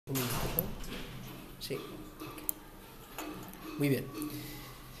Un minuto, ¿no? Sí. Muy bien.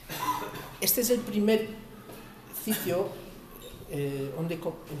 Este es el primer sitio donde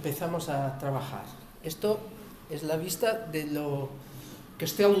empezamos a trabajar. Esto es la vista de lo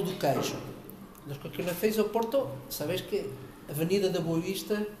Castelo do Queixo. Los que conocéis Porto, sabéis que Avenida da Boa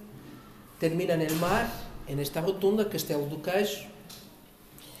Vista termina en el mar, en esta rotunda, Castelo do Queixo.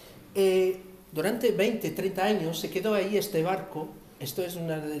 Durante 20, 30 años se quedó ahí este barco. Esto es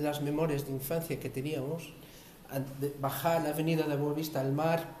una de las memorias de infancia que teníamos, bajar la Avenida da Boa Vista al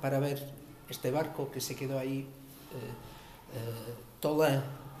mar para ver este barco que se quedó ahí, Tolán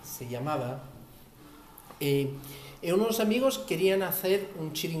se llamaba. Y unos amigos querían hacer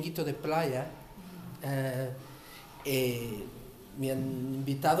un chiringuito de playa, me han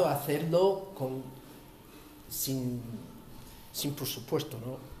invitado a hacerlo sin presupuesto,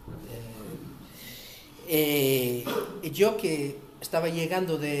 ¿no? Yo, que estaba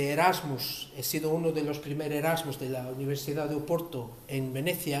llegando de Erasmus, he sido uno de los primeros Erasmus de la Universidad de Porto en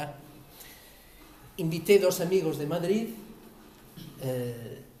Venecia, invité a 2 amigos de Madrid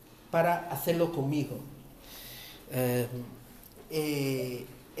para hacerlo conmigo.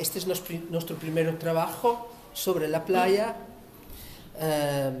 Este es nuestro primer trabajo sobre la playa,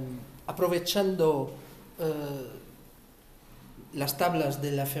 aprovechando las tablas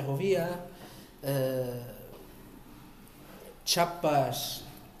de la ferrovía, chapas.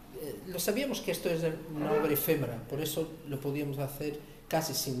 Lo sabíamos que esto es una obra efímera, por eso lo podíamos hacer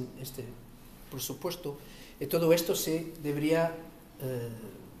casi sin este presupuesto, y todo esto se debería,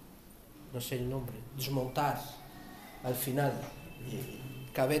 no sé el nombre, desmontar al final,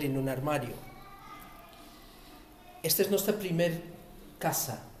 caber en un armario. Esta es nuestra primera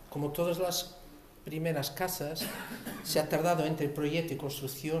casa. Como todas las primeras casas, se ha tardado entre proyecto y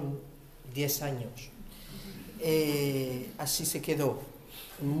construcción 10 años. Así se quedó,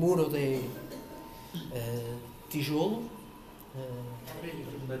 un muro de tijolo.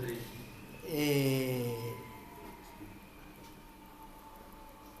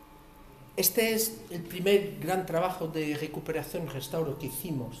 Este es el primer gran trabajo de recuperación y restauro que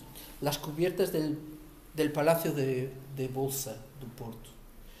hicimos, las cubiertas del Palacio de Bolsa de Porto,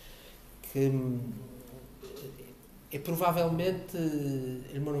 que es probablemente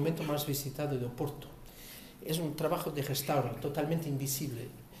el monumento más visitado de Porto. Es un trabajo de restauro totalmente invisible.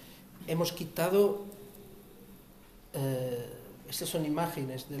 Hemos quitado, estas son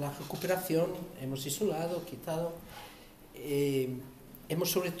imágenes de la recuperación, hemos isolado, quitado, hemos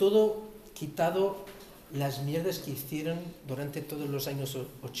sobre todo quitado las mierdas que hicieron durante todos los años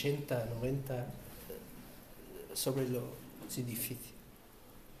 80, 90 sobre los edificios.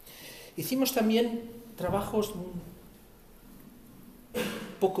 Hicimos también trabajos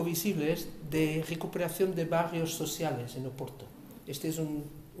poco visibles de recuperación de barrios sociales en Oporto. Este es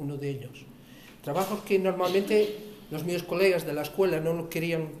uno de ellos. Trabajos que normalmente los míos colegas de la escuela no lo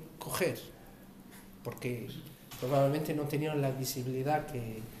querían coger, porque probablemente no tenían la visibilidad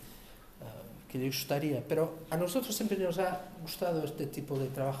que les gustaría, pero a nosotros siempre nos ha gustado este tipo de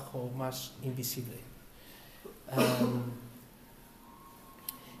trabajo más invisible.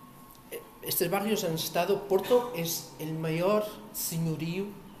 Estos barrios han estado, Porto es el mayor señorío,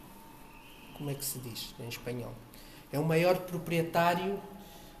 como es que se dice en español, es el mayor propietario.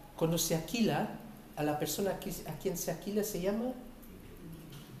 Cuando se alquila, a la persona a quien se alquila se llama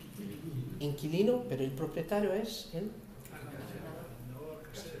inquilino, pero el propietario es el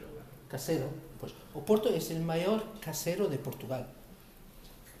casero. Pues Oporto es el mayor casero de Portugal,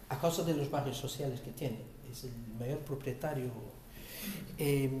 a causa de los barrios sociales que tiene. Es el mayor propietario.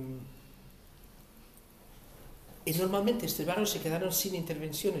 Y normalmente estos barrios se quedaron sin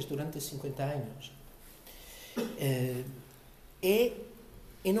intervenciones durante 50 años. Y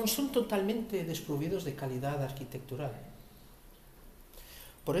no son totalmente desprovidos de calidad arquitectural.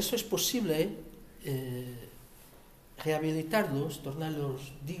 Por eso es posible rehabilitarlos,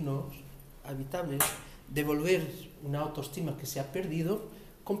 tornarlos dignos, habitables, devolver una autoestima que se ha perdido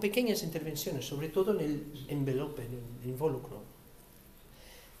con pequeñas intervenciones, sobre todo en el envelope, en el involucro.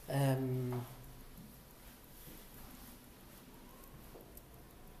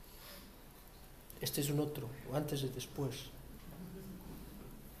 Este es un otro, antes y después.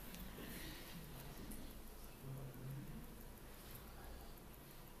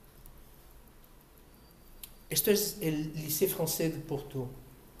 Esto es el Lycée Français de Porto,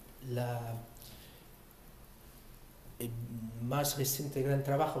 el más reciente gran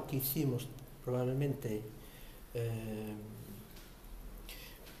trabajo que hicimos, probablemente.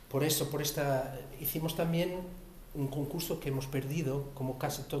 Hicimos también un concurso que hemos perdido, como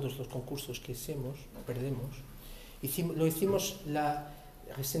casi todos los concursos que hacemos, perdemos. Lo hicimos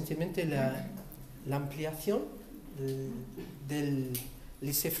recientemente la ampliación del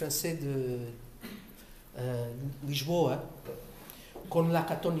Lycée Francés de Lisboa con la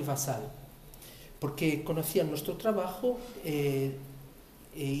Catón y Vassal, porque conocían nuestro trabajo e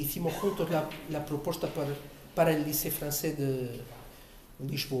hicimos juntos la propuesta para el Lycée Francés de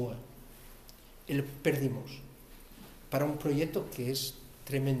Lisboa. Y lo perdimos para un proyecto que es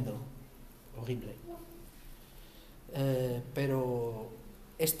tremendo, horrible. Pero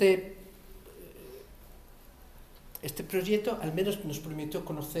este proyecto al menos nos permitió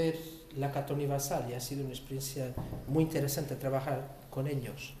conocer la Catón y Vassal y ha sido una experiencia muy interesante trabajar con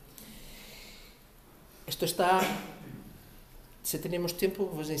ellos. Esto está, si tenemos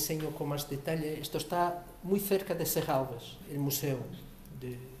tiempo os enseño con más detalle, esto está muy cerca de Serralves, el Museo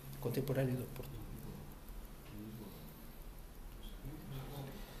Contemporáneo de Porto.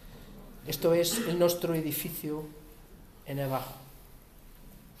 Esto es nuestro edificio en abajo.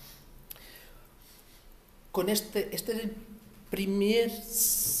 Con este es el primer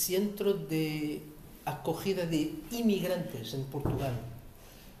centro de acogida de inmigrantes en Portugal.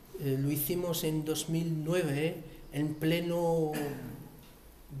 Lo hicimos en 2009, en pleno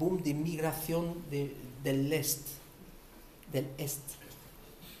boom de inmigración del este.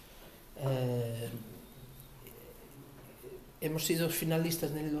 Hemos sido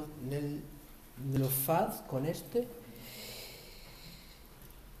finalistas en el FAD con este.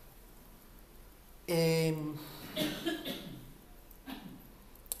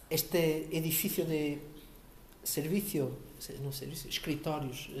 Este edificio de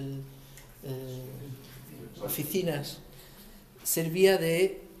escritorios, oficinas, servía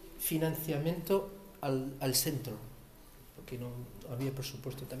de financiamiento al centro, porque no había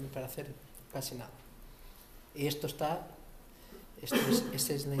presupuesto también para hacer casi nada. Y esto esta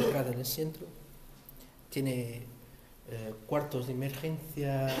es la entrada del centro. Tiene cuartos de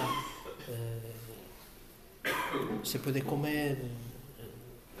emergencia, se puede comer,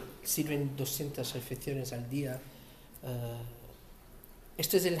 sirven 200 refecciones al día.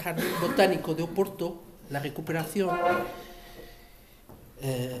 Este es el Jardín Botánico de Porto, la recuperación,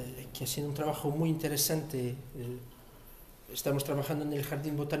 que ha sido un trabajo muy interesante. Estamos trabajando en el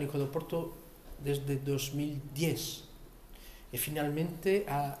Jardín Botánico de Porto desde 2010 y finalmente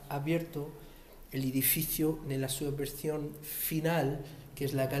ha abierto el edificio en la su versión final, que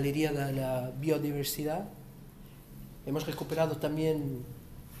es la Galería de la Biodiversidad. Hemos recuperado también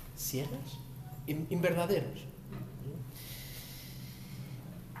sierras, invernaderos.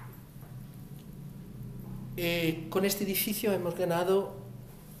 Con este edificio hemos ganado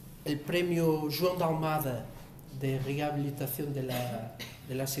el premio João de Almada de rehabilitación de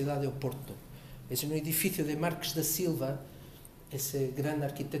la ciudad de Oporto. Es un edificio de Marques da Silva, ese gran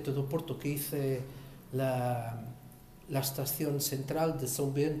arquitecto de Oporto que hizo la estación central de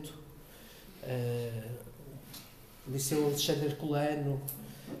São Bento, el Liceu Alexandre Herculano,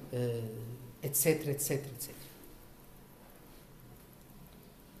 etc, etc, etc.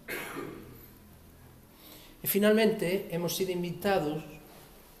 Y finalmente hemos sido invitados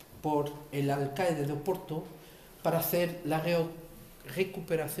por el alcalde de Oporto para hacer la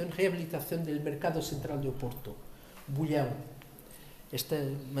rehabilitación del mercado central de Oporto, Bullão. Esta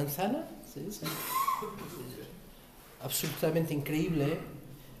manzana, ¿sí? Absolutamente increíble,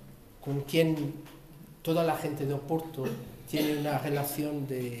 con quien toda la gente de Oporto tiene una relación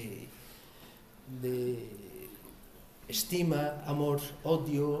de estima, amor,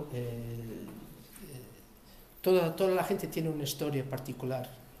 odio. Toda la gente tiene una historia particular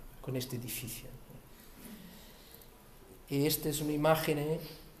con este edificio. Y esta es una imagen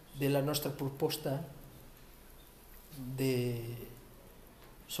de nuestra propuesta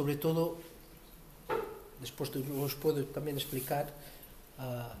sobre todo, después os puedo también explicar,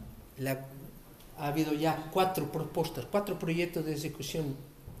 ha habido ya 4 propuestas, 4 proyectos de ejecución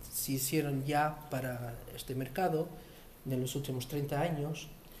se hicieron ya para este mercado en los últimos 30 años.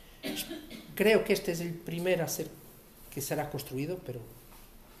 Creo que este es el primero que será construido, pero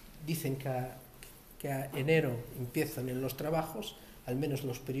dicen que a enero empiezan los trabajos, al menos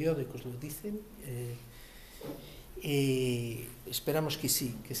los periódicos lo dicen, y esperamos que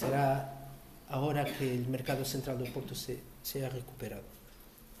sí, que será ahora que el mercado central de Porto se ha recuperado.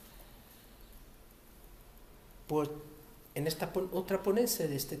 Pues en esta otra ponencia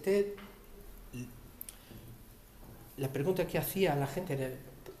de este TED, la pregunta que hacía a la gente era,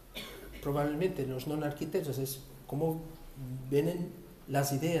 probablemente los no arquitectos, es cómo vienen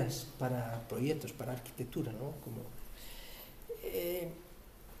las ideas para proyectos, para arquitectura, ¿no?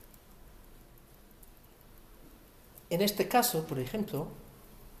 En este caso, por ejemplo,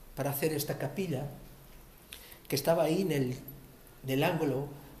 para hacer esta capilla, que estaba ahí del ángulo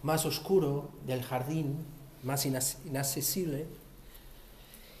más oscuro del jardín, más inaccesible,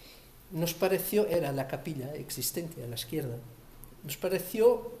 nos pareció, era la capilla existente a la izquierda, nos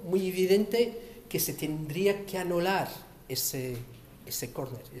pareció muy evidente que se tendría que anular ese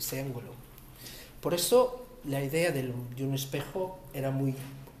córner, ese ángulo. Por eso la idea de un espejo era muy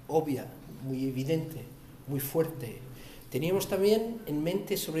obvia, muy evidente, muy fuerte. Teníamos también en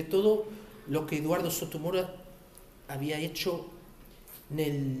mente sobre todo lo que Eduardo Sotomora había hecho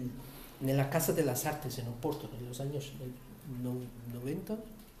en la Casa de las Artes en Oporto en los años 90,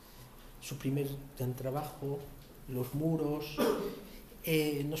 su primer gran trabajo, los muros.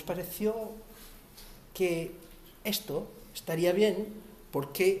 Nos pareció que esto estaría bien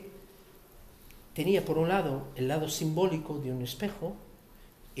porque tenía por un lado el lado simbólico de un espejo,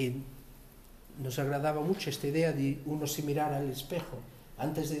 y nos agradaba mucho esta idea de uno se mirar al espejo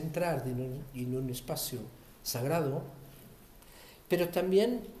antes de entrar en un espacio sagrado, pero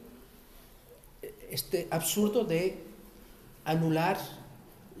también este absurdo de anular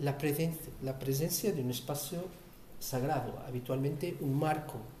la presencia de un espacio sagrado, habitualmente un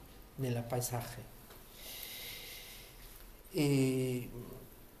marco en el paisaje.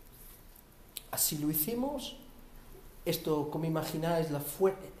 Así lo hicimos. Esto, como imagináis,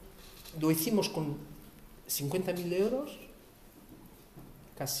 lo hicimos con 50.000 euros,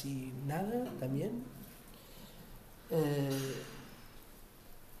 casi nada también.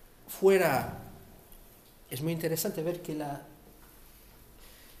 Fuera, es muy interesante ver que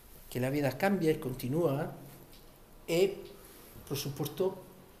la vida cambia y continúa, y, por supuesto,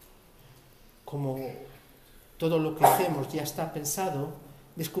 como todo lo que hacemos ya está pensado,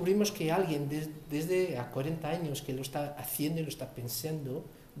 descubrimos que alguien desde a 40 años que lo está haciendo y lo está pensando,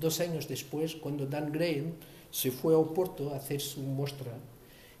 2 años después, cuando Dan Graham se fue a Porto a hacer su muestra,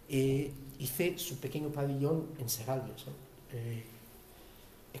 hizo su pequeño pabellón en Segalles.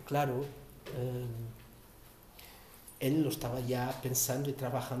 Claro, él lo estaba ya pensando y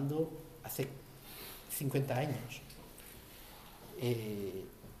trabajando hace 50 años.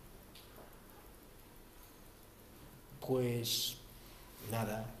 Pues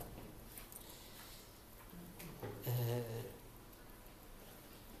nada,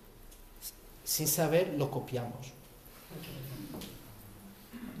 sin saber lo copiamos.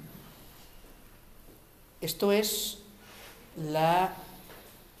 Esto es la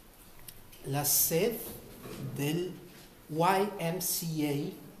sede del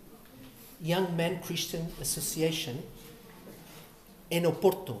YMCA, Young Men Christian Association, en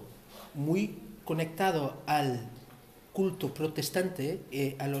Oporto, muy conectado al culto protestante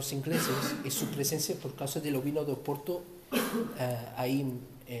y a los ingleses y su presencia por causa del vino de Oporto ahí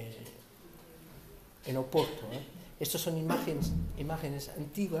en Oporto. Estas son imágenes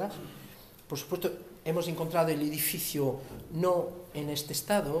antiguas. Por supuesto, hemos encontrado el edificio no en este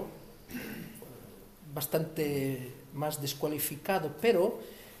estado, bastante más descualificado, pero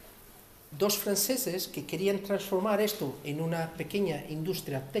 2 franceses que querían transformar esto en una pequeña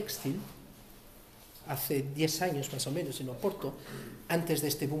industria textil hace 10 años más o menos en Oporto, antes de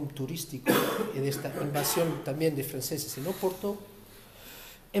este boom turístico y de esta invasión también de franceses en Oporto,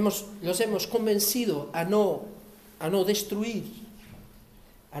 los hemos convencido a no destruir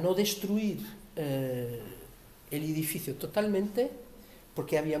el edificio totalmente,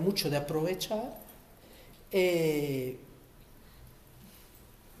 porque había mucho de aprovechar.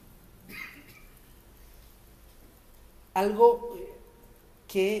 Algo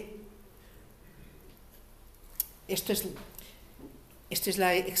que esta es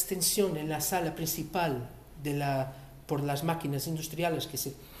la extensión en la sala principal por las máquinas industriales que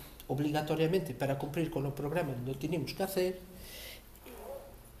obligatoriamente para cumplir con los programas lo tenemos que hacer.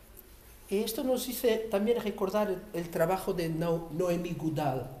 Y esto nos hizo también recordar el trabajo de Noémie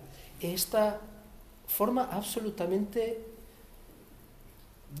Goudal, esta forma absolutamente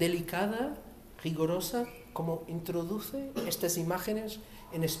delicada, rigurosa, como introduce estas imágenes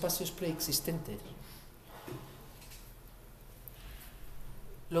en espacios preexistentes.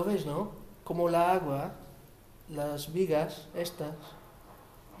 ¿Lo ves, no? Como la agua, las vigas estas,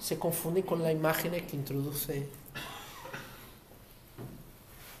 se confunden con la imagen que introduce.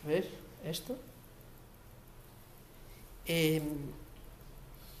 ¿Ves esto?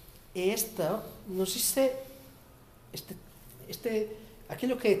 Esta nos dice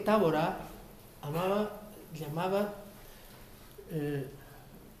aquello que Tábora llamaba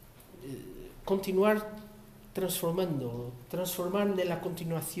continuar transformando, transformar de la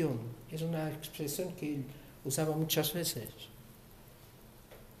continuación. Es una expresión que él usaba muchas veces.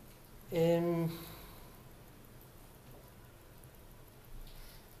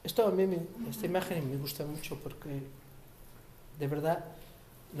 Esta imagen me gusta mucho porque de verdad,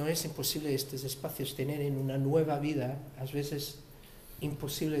 no es imposible estos espacios tener una nueva vida, a veces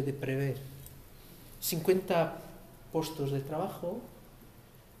imposible de prever. 50 puestos de trabajo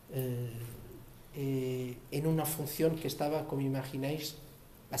en una función que estaba, como imagináis,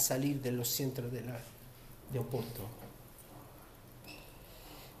 a salir de los centros de Porto.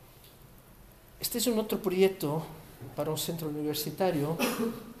 Este es un otro proyecto para un centro universitario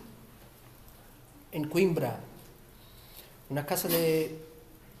en Coimbra, una casa de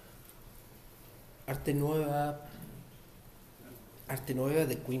arte nueva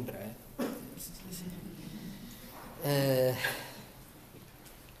de Coimbra.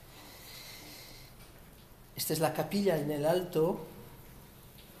 Esta es la capilla en el alto,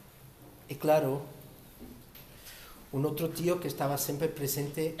 y claro, un otro tío que estaba siempre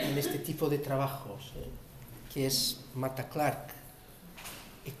presente en este tipo de trabajos, que es Marta Clark,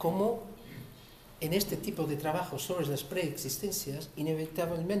 y cómo en este tipo de trabajos sobre las preexistencias,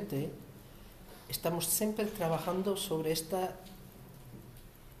 inevitablemente estamos siempre trabajando sobre esta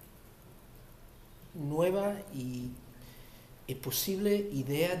nueva y posible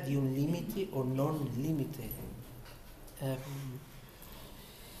idea de un límite o non límite.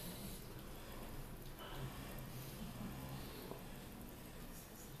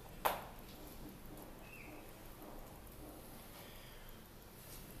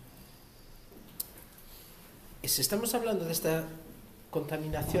 Si estamos hablando de esta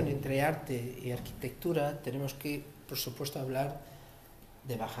contaminación entre arte y arquitectura, tenemos que, por supuesto, hablar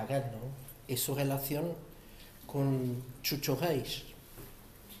de Barragán, ¿no? Y su relación con Chucho Reis.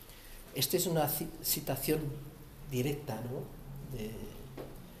 Esta es una citación directa, ¿no?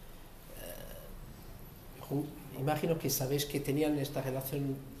 Imagino que sabéis que tenían esta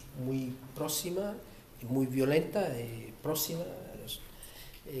relación muy próxima, muy violenta, próxima.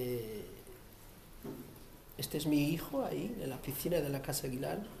 Este es mi hijo ahí, en la piscina de la Casa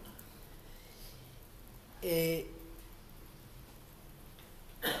Aguilar.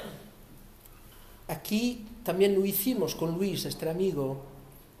 Aquí también lo hicimos con Luis, este amigo,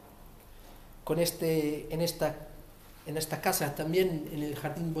 en esta casa, también en el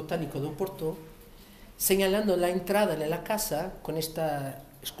Jardín Botánico de Porto, señalando la entrada de la casa con esta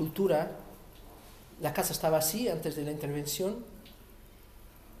escultura. La casa estaba así antes de la intervención.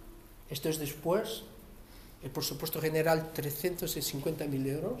 Esto es después. El presupuesto general 350.000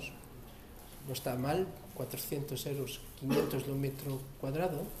 euros, no está mal, 400 euros, 500 el metro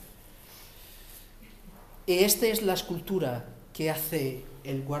cuadrado. Y esta es la escultura que hace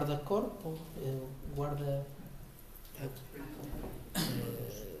el guardacorpo,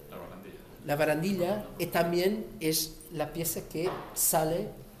 la barandilla, y también es la pieza que sale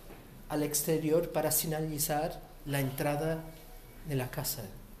al exterior para señalizar la entrada de la casa.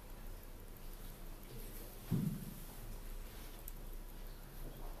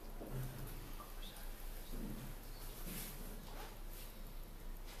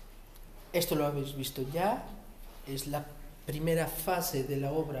 Esto lo habéis visto ya, es la primera fase de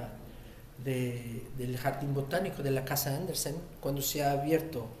la obra del Jardín Botánico de la Casa Andersen, cuando se ha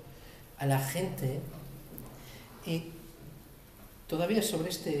abierto a la gente. Y todavía sobre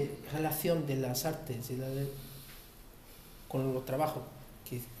esta relación de las artes y con el trabajo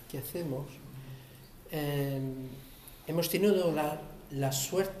que hacemos, hemos tenido la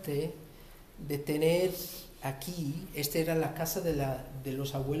suerte de tener aquí, esta era la casa de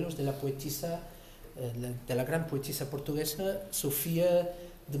los abuelos de la poetisa, de la gran poetisa portuguesa, Sofía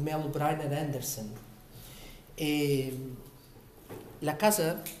de Melo Brainer Andersen. La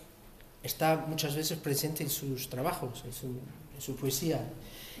casa está muchas veces presente en sus trabajos, en su poesía.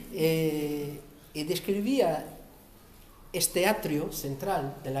 Y describía este atrio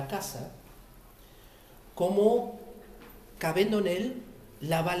central de la casa como cabendo en él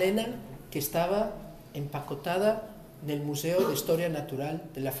la balena que estaba empacotada en el Museo de Historia Natural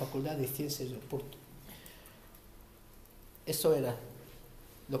de la Faculdade de Ciencias de Porto. Eso era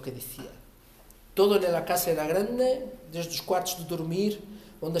lo que decía. Todo en la casa era grande, desde os quartos de dormir,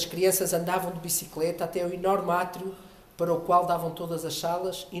 onde as crianças andavam de bicicleta, até o enorme átrio para o qual davam todas as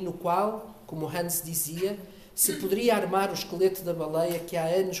salas e no qual, como Hans dizia, se poderia armar o esqueleto da baleia que há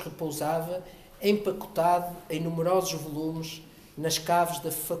anos repousava, empacotado em numerosos volumes, nas caves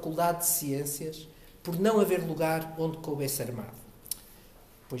da Faculdade de Ciências, por não haver lugar onde coubesse armado.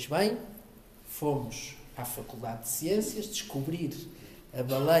 Pois bem, fomos à Faculdade de Ciências descobrir a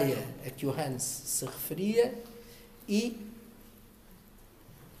baleia a que o Hans se referia e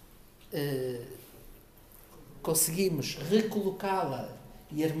conseguimos recolocá-la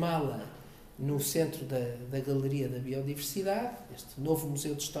e armá-la no centro da Galeria da Biodiversidade, este novo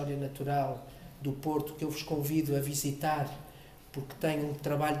Museu de História Natural do Porto, que eu vos convido a visitar porque tem um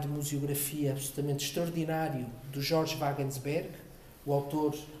trabalho de museografia absolutamente extraordinário do Jorge Wagensberg, o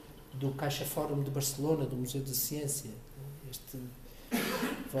autor do Caixa Fórum de Barcelona, do Museu de Ciência, este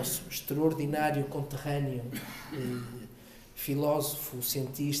vosso extraordinário conterrâneo, filósofo,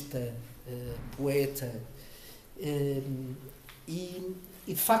 cientista, poeta, e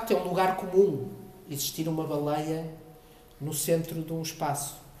de facto é um lugar comum existir uma baleia no centro de um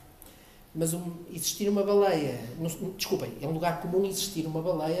espaço. Mas existir uma baleia... Desculpem, é um lugar comum existir uma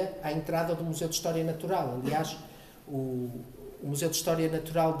baleia à entrada do Museu de História Natural. Aliás, o Museu de História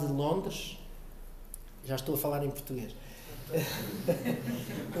Natural de Londres... Já estou a falar em português.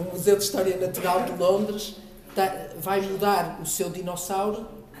 O Museu de História Natural de Londres vai mudar o seu dinossauro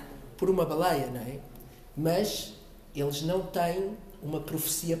por uma baleia, não é? Mas eles não têm uma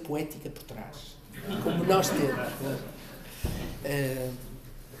profecia poética por trás, como nós temos.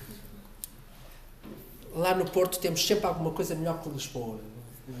 Lá no Porto temos sempre alguma coisa melhor que Lisboa.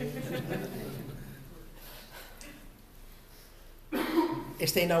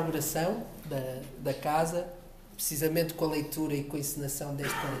 Esta é a inauguração da casa, precisamente com a leitura e com a encenação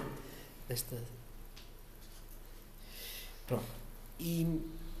desta... Pronto. Y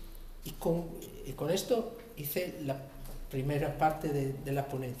con esto hice la primera parte de la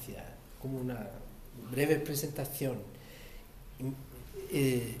ponencia, como una breve presentación.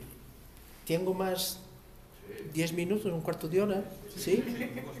 ¿Tengo más 10 minutos, un cuarto de hora? ¿Sí?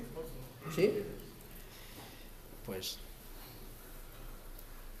 ¿Sí? Pues...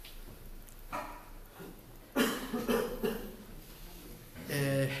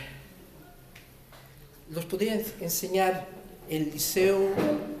 los podría enseñar el liceo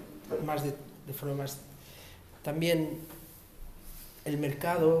de forma más... También el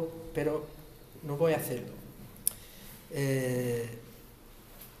mercado, pero no voy a hacerlo.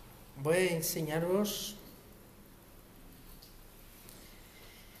 Voy a enseñaros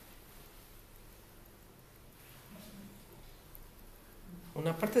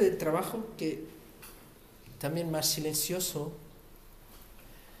una parte del trabajo que también más silencioso,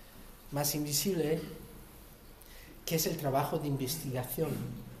 más invisible, que es el trabajo de investigación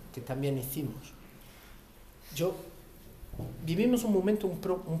que también hicimos. Vivimos un momento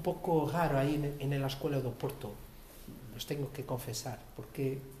un poco raro ahí en la escuela de Porto, os tengo que confesar,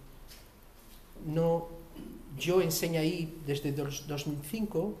 porque yo enseño ahí desde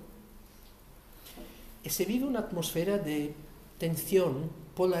 2005 y se vive una atmósfera de tensión,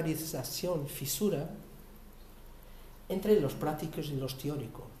 polarización, fisura entre los prácticos y los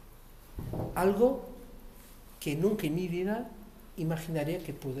teóricos. Algo que nunca en mi vida imaginaría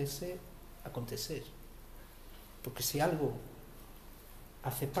que pudiese acontecer. Porque si algo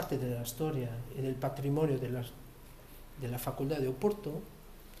hace parte de la historia y del patrimonio de la Faculdade de Porto,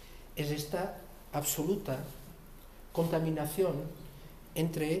 es esta absoluta contaminación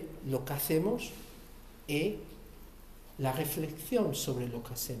entre lo que hacemos y la reflexión sobre lo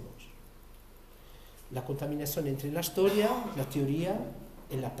que hacemos. La contaminación entre la historia, la teoría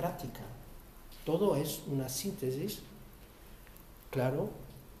y la práctica. Todo es una síntesis, claro,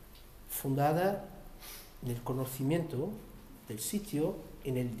 fundada en el conocimiento del sitio,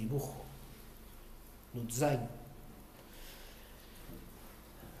 en el dibujo, no design.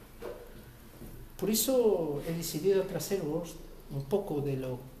 Por eso he decidido traeros un poco de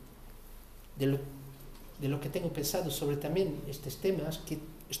lo que tengo pensado sobre también estos temas, que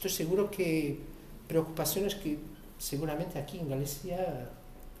estoy seguro que preocupaciones que seguramente aquí en Galicia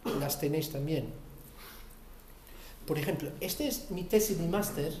las tenéis también. Por ejemplo, esta es mi tesis de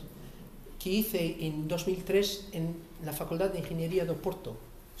máster que hice en 2003 en la Faculdade de Ingeniería de Porto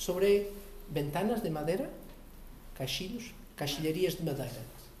sobre ventanas de madera, caixilharias de madeira.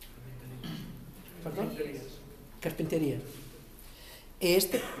 ¿Perdón? Carpintería.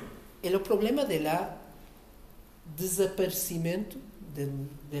 Este é o problema de la desaparecimiento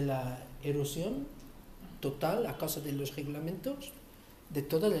de la erosión total a causa de los reglamentos de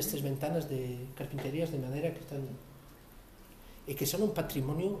todas estas ventanas de carpinterías de madera que están y que son un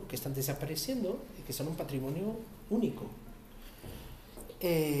patrimonio que están desapareciendo y que son un patrimonio único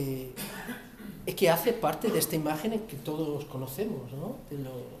y que hace parte de esta imagen que todos conocemos, ¿no?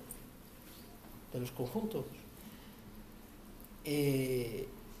 de los conjuntos.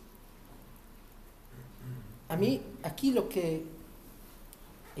 A mí aquí lo que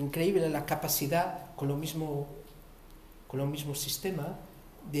increíble es la capacidad con lo mismo sistema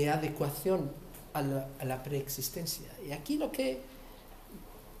de adecuación a la preexistencia. Y aquí lo que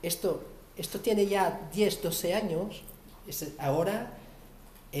esto tiene ya 10, 12 años, ahora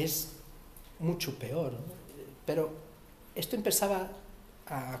es mucho peor, ¿no? Pero esto empezaba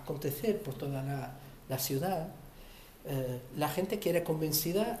a acontecer por toda la ciudad la gente que era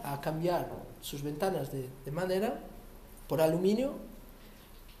convencida a cambiar sus ventanas de madera por aluminio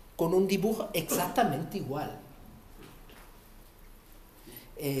con un dibujo exactamente igual.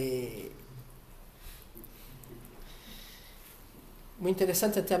 Muy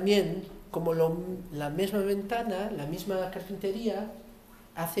interesante también como la misma ventana, la misma carpintería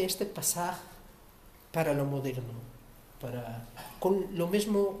hace este pasaje para lo moderno, con los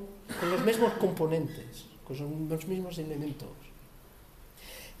mismos componentes, con los mismos elementos.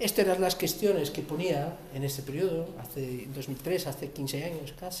 Estas eran las cuestiones que ponía en este periodo, en 2003, hace 15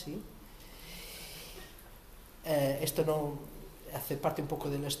 años casi. Esto no hace parte un poco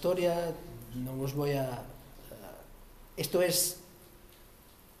de la historia, no os voy a... Esto es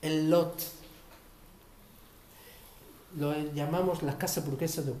el lot, lo llamamos la casa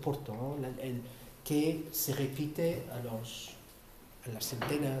burguesa de Porto, ¿no? Que se repite a las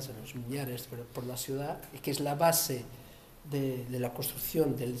centenas, a los millares por la ciudad, y que es la base de la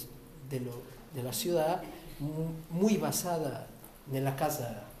construcción de la ciudad, muy basada en la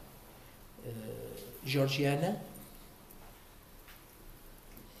casa georgiana.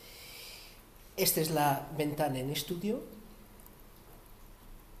 Esta es la ventana en estudio.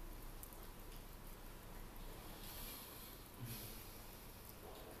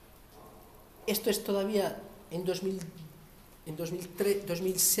 Esto es todavía en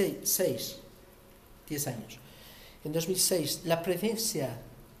 2006, 10 años. En 2006, la presencia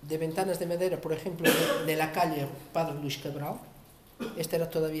de ventanas de madera, por ejemplo, de la calle Padre Luis Cabral. Esta era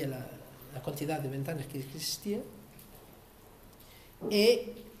todavía la cantidad de ventanas que existía. Y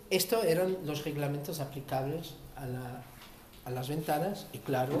estos eran los reglamentos aplicables a las ventanas. Y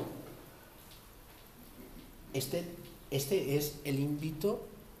claro, este es el invito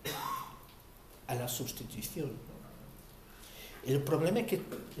a la sustitución. El problema es que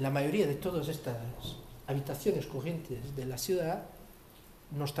la mayoría de todas estas habitaciones corrientes de la ciudad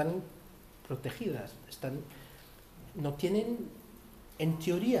no están protegidas, no tienen, en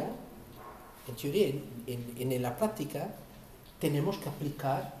teoría, en la práctica, tenemos que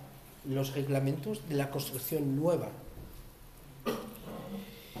aplicar los reglamentos de la construcción nueva.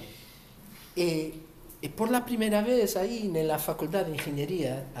 Y por la primera vez ahí en la Facultad de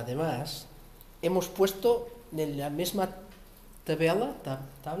Ingeniería, además, hemos puesto en la misma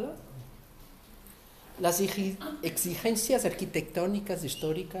tabla las exigencias arquitectónicas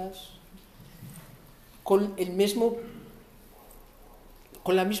históricas con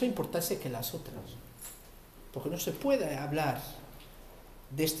la misma importancia que las otras, porque no se puede hablar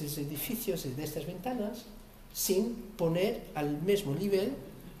de estos edificios y de estas ventanas sin poner al mismo nivel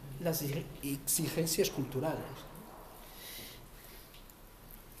las exigencias culturales.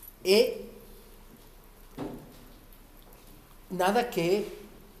 Y nada que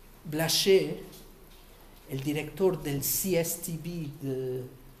Blaché, el director del CSTB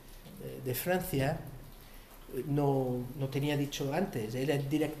de Francia, no tenía dicho antes. Era el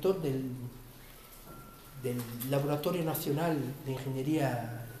director del Laboratorio Nacional de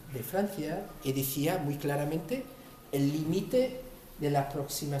Ingeniería de Francia y decía muy claramente el límite de la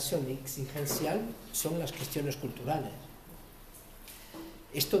aproximación exigencial son las cuestiones culturales.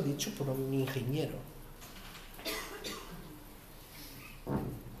 Esto dicho por un ingeniero.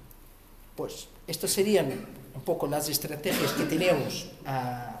 Pues estas serían un poco las estrategias que teníamos,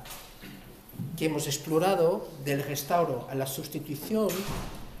 que hemos explorado, del restauro a la sustitución.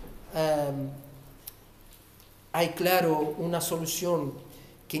 Hay, claro, una solución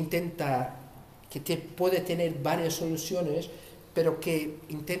que puede tener varias soluciones, pero que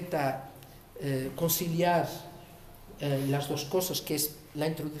intenta conciliar las dos cosas, que es la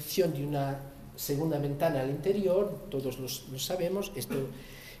introducción de una segunda ventana al interior, todos lo sabemos,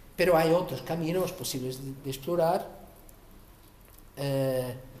 pero hay otros caminos posibles de explorar,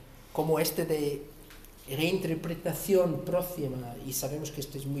 como este de reinterpretación próxima, y sabemos que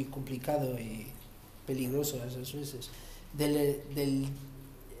esto es muy complicado y peligroso a veces,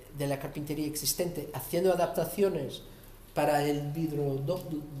 de la carpintería existente, haciendo adaptaciones para el vidrio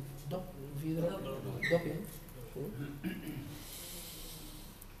doble.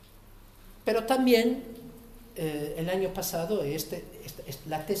 Pero también el año pasado,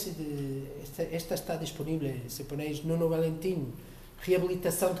 la tesis esta está disponible, si ponéis Nuno Valentim,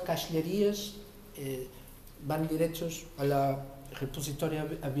 rehabilitación de caixilharias, van derechos a la repositorio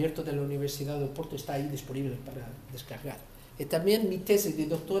abierto de la Universidad de Porto, está ahí disponible para descargar. Y también mi tesis de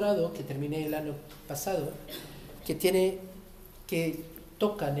doctorado, que terminé el año pasado, que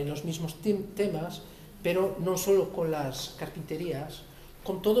tocan en los mismos temas, pero no solo con las carpinterías,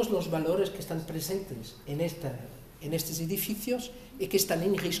 con todos los valores que están presentes en estos edificios y que están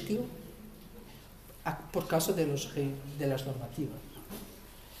en riesgo por causa de las normativas.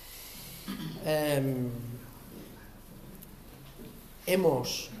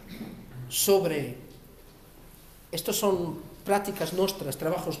 Estos son prácticas nuestras,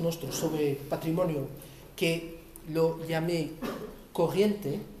 trabajos nuestros sobre patrimonio que lo llamé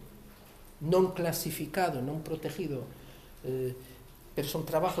corriente, non clasificado, non protegido, pero son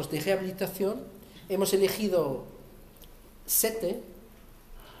trabajos de rehabilitación. Hemos elegido 7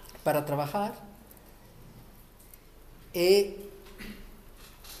 para trabajar y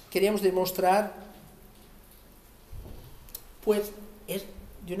queríamos demostrar, pues,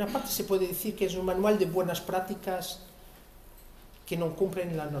 de una parte se puede decir que es un manual de buenas prácticas que no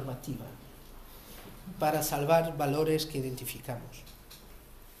cumplen la normativa para salvar valores que identificamos.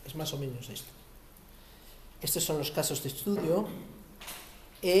 Es más o menos esto. Estos son los casos de estudio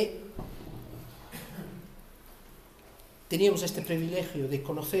y teníamos este privilegio de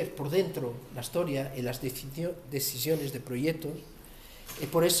conocer por dentro la historia y las decisiones de proyectos, y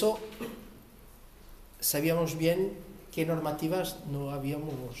por eso sabíamos bien qué normativas no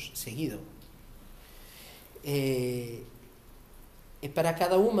habíamos seguido. Y para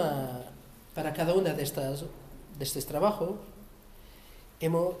cada una de estos trabajos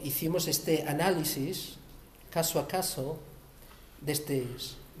hicimos este análisis caso a caso de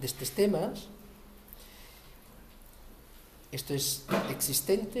estos temas. Esto es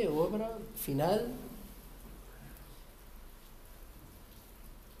existente, obra, final.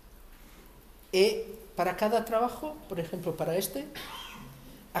 Y para cada trabajo, por ejemplo, para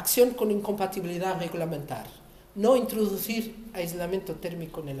acción con incompatibilidad regulamentar. No introducir aislamiento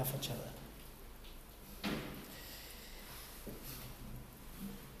térmico en la fachada.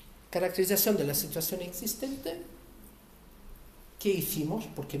 Caracterización de la situación existente. ¿Qué hicimos?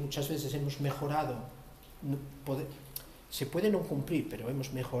 Porque muchas veces hemos mejorado. Se puede no cumplir, pero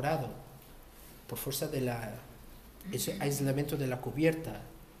hemos mejorado por fuerza de ese aislamiento de la cubierta,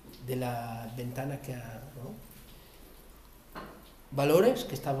 de la ventana ¿no? Valores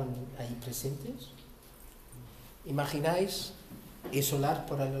que estaban ahí presentes. Imagináis isolar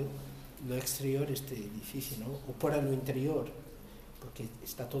por lo exterior este edificio, ¿no? O por lo interior, porque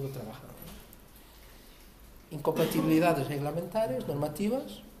está todo trabajado. Incompatibilidades reglamentarias,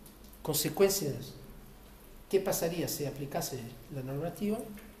 normativas, consecuencias. ¿Qué pasaría si aplicase la normativa?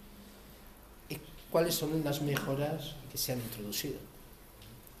 ¿Y cuáles son las mejoras que se han introducido?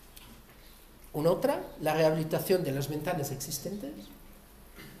 Otra, la rehabilitación de las ventanas existentes.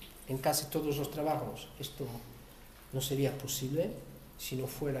 En casi todos los trabajos esto no sería posible si no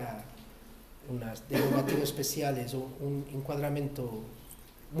fuera unas derogativas especiales o un encuadramiento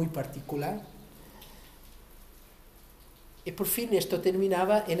muy particular. Y por fin esto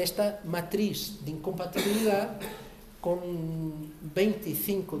terminaba en esta matriz de incompatibilidad con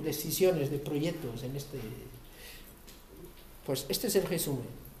 25 decisiones de proyectos en Pues este es el resumen.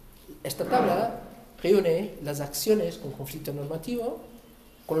 Esta tabla reúne las acciones con conflicto normativo,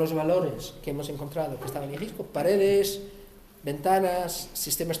 con los valores que hemos encontrado que estaban en riesgo: paredes, ventanas,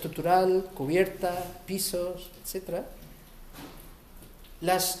 sistema estructural, cubierta, pisos, etc.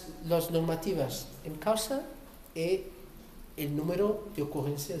 Las normativas en causa y el número de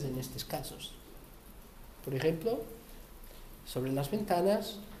ocurrencias en estos casos. Por ejemplo, sobre las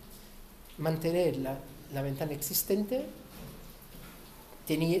ventanas, mantener la ventana existente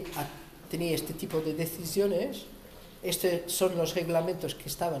tenía este tipo de decisiones. Estos son los reglamentos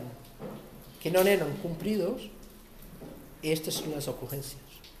que no eran cumplidos, y estas son las ocurrencias.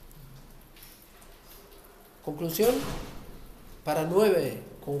 Conclusión: para 9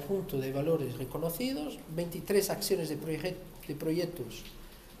 conjuntos de valores reconocidos, 23 acciones de proyectos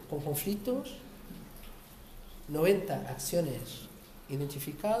con conflictos, 90 acciones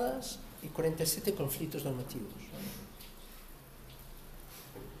identificadas y 47 conflictos normativos.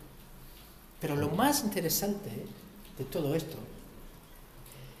 Pero lo más interesante de todo esto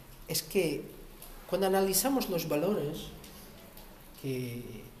es que cuando analizamos los valores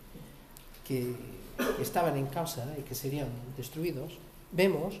que estaban en causa y que serían destruidos,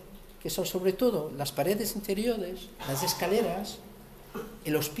 vemos que son sobre todo las paredes interiores, las escaleras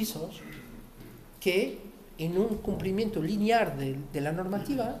y los pisos que en un cumplimiento lineal de la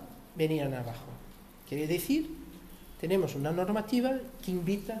normativa venían abajo. Quiere decir, tenemos una normativa que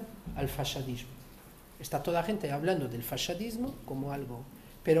invita al fachadismo. Está toda la gente hablando del fachadismo como algo,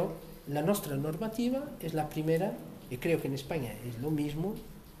 pero la nuestra normativa es la primera, y creo que en España es lo mismo,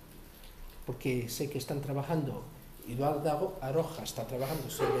 porque sé que están trabajando, Eduardo Aroja está trabajando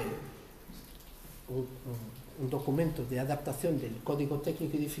sobre un documento de adaptación del Código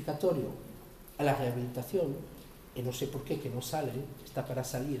Técnico Edificatorio a la rehabilitación, y no sé por qué que no sale, está para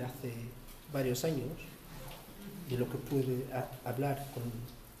salir hace varios años, de lo que pude hablar con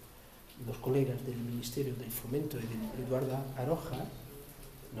los colegas del Ministerio del Fomento y de Eduardo Aroja,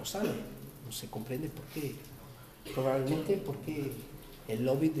 no sale, no se comprende por qué. Probablemente porque el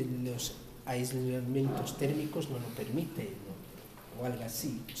lobby de los aislamientos térmicos no lo permite, ¿no? O algo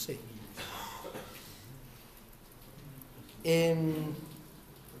así, no sé.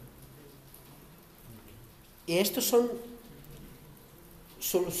 Y estos son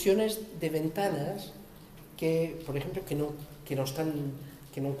soluciones de ventanas que, por ejemplo, que no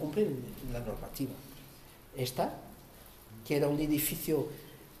cumplen la normativa. Esta, que era un edificio,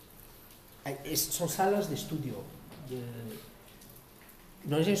 son salas de estudio,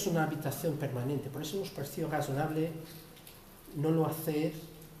 no es una habitación permanente, por eso nos pareció razonable no lo hacer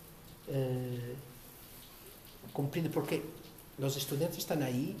cumplido, porque los estudiantes están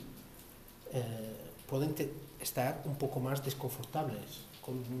ahí, pueden estar un poco más desconfortables,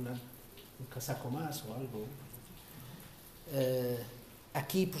 con un casaco más o algo.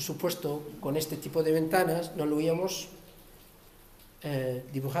 Aquí, por supuesto, con este tipo de ventanas, no lo veíamos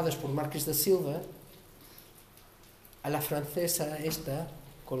dibujadas por Marques da Silva, a la francesa esta,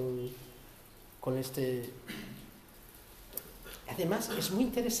 con este... Además, es muy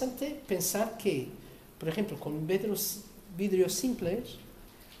interesante pensar que, por ejemplo, con vidrios simples,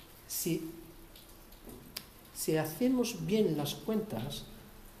 si hacemos bien las cuentas,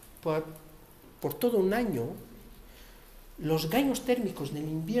 por todo un año, los gaños térmicos del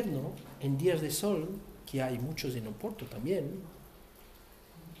invierno, en días de sol, que hay muchos en Porto también,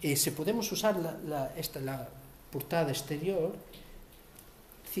 si podemos usar la portada exterior,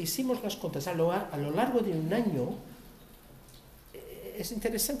 si hicimos las cuentas a lo largo de un año, es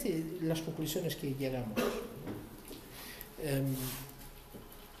interesante las conclusiones que llegamos.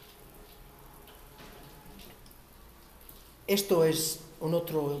 Esto es un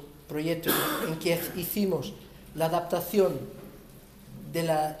otro proyecto en que hicimos la adaptación de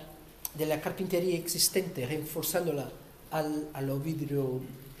la carpintería existente, reforzándola a lo vidrio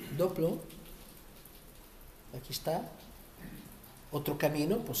doplo. Aquí está, otro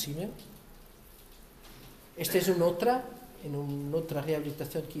camino posible. Esta es en otra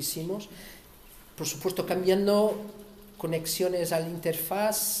rehabilitación que hicimos, por supuesto cambiando conexiones a la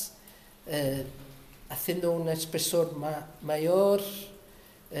interfaz, haciendo un espesor mayor,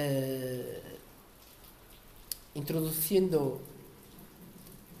 introduciendo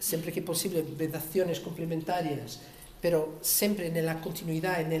siempre que posible vedaciones complementarias, pero siempre en la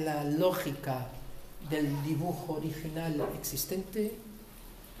continuidad, en la lógica del dibujo original existente.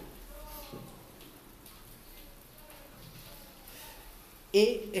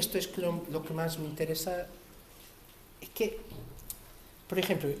 Y esto es lo que más me interesa, es que, por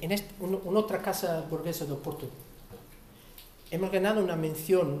ejemplo, en otra casa burguesa de Porto, hemos ganado una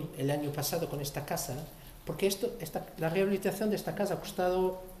mención el año pasado con esta casa, porque la rehabilitación de esta casa ha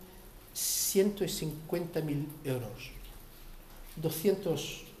costado 150.000 euros,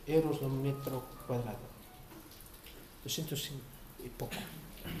 200 euros el metro cuadrado, 200 y poco.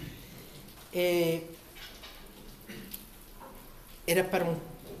 Era para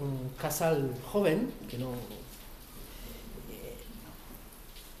un casal joven, que no...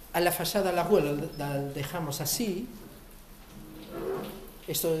 A la fachada, la rúa la dejamos así,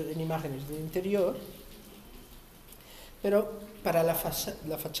 esto en imágenes del interior, pero para la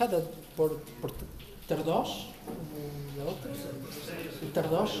fachada por Terdós,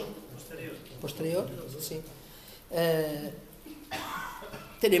 posterior, sí,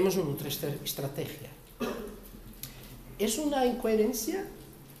 tenemos una otra estrategia. Es una incoherencia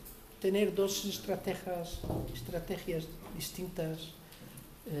tener dos estrategias distintas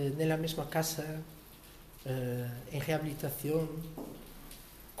en la misma casa, en rehabilitación,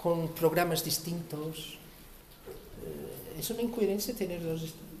 con programas distintos. ¿Es una incoherencia tener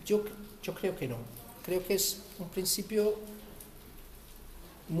dos? Yo creo que no. Creo que es un principio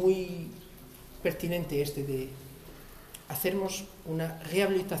muy pertinente de hacernos una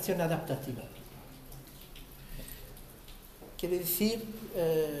rehabilitación adaptativa. Quiere decir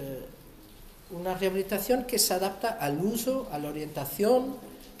una rehabilitación que se adapta al uso, a la orientación.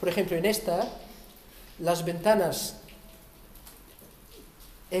 Por ejemplo, en las ventanas,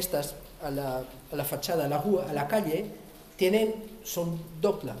 estas a la fachada, a la rúa, a la calle, son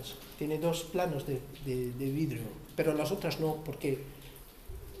doplas, tienen dos planos de vidrio, pero las otras no, porque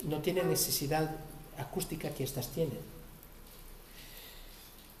no tienen necesidad acústica que estas tienen.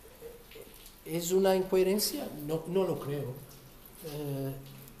 ¿Es una incoherencia? No lo creo.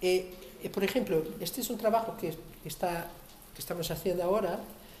 Por ejemplo, este es un trabajo que estamos haciendo ahora.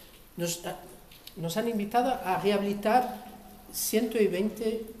 Nos han invitado a rehabilitar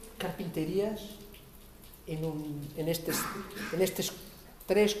 120 carpinterías en estos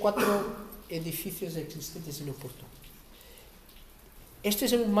 3, 4 edificios existentes en el Porto. Este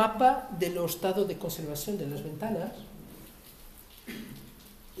es un mapa del estado de conservación de las ventanas.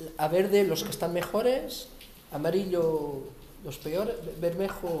 A verde los que están mejores, amarillo los peores,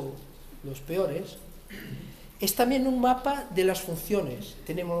 bermejo los peores. Es también un mapa de las funciones.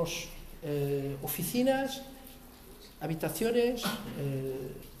 Tenemos oficinas, habitaciones,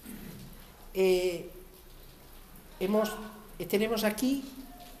 tenemos aquí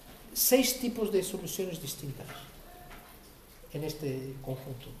 6 tipos de soluciones distintas en este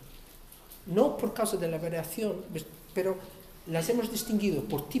conjunto. No por causa de la variación, pero las hemos distinguido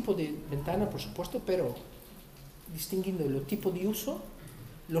por tipo de ventana, por supuesto, pero distinguiendo el tipo de uso,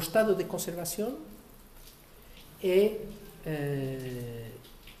 el estado de conservación y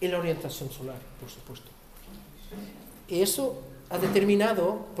la orientación solar, por supuesto. Y eso ha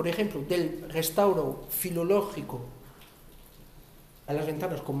determinado, por ejemplo, del restauro filológico a las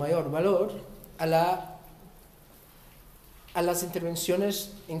ventanas con mayor valor, a las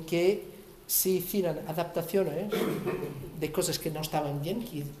intervenciones en que se hicieran adaptaciones de cosas que no estaban bien,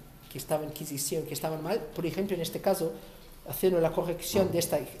 que existían, que estaban mal. Por ejemplo, en este caso, haciendo la corrección de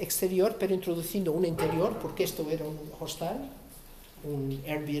esta exterior, pero introduciendo una interior, porque esto era un hostal, un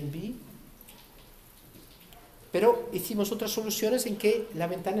Airbnb. Pero hicimos otras soluciones en que la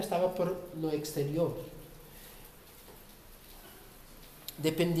ventana estaba por lo exterior,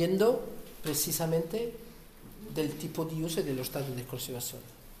 dependiendo precisamente del tipo de uso y del estado de conservación.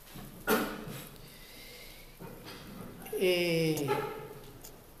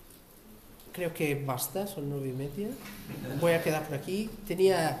 Creo que basta, son 9:30. Voy a quedar por aquí.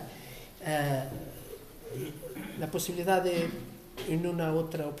 Tenía la posibilidad de, en una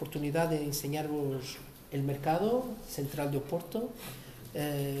otra oportunidad, de enseñaros el mercado central de Porto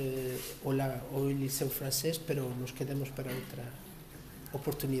o el liceo francés, pero nos quedamos para otra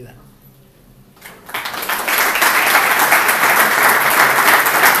oportunidad.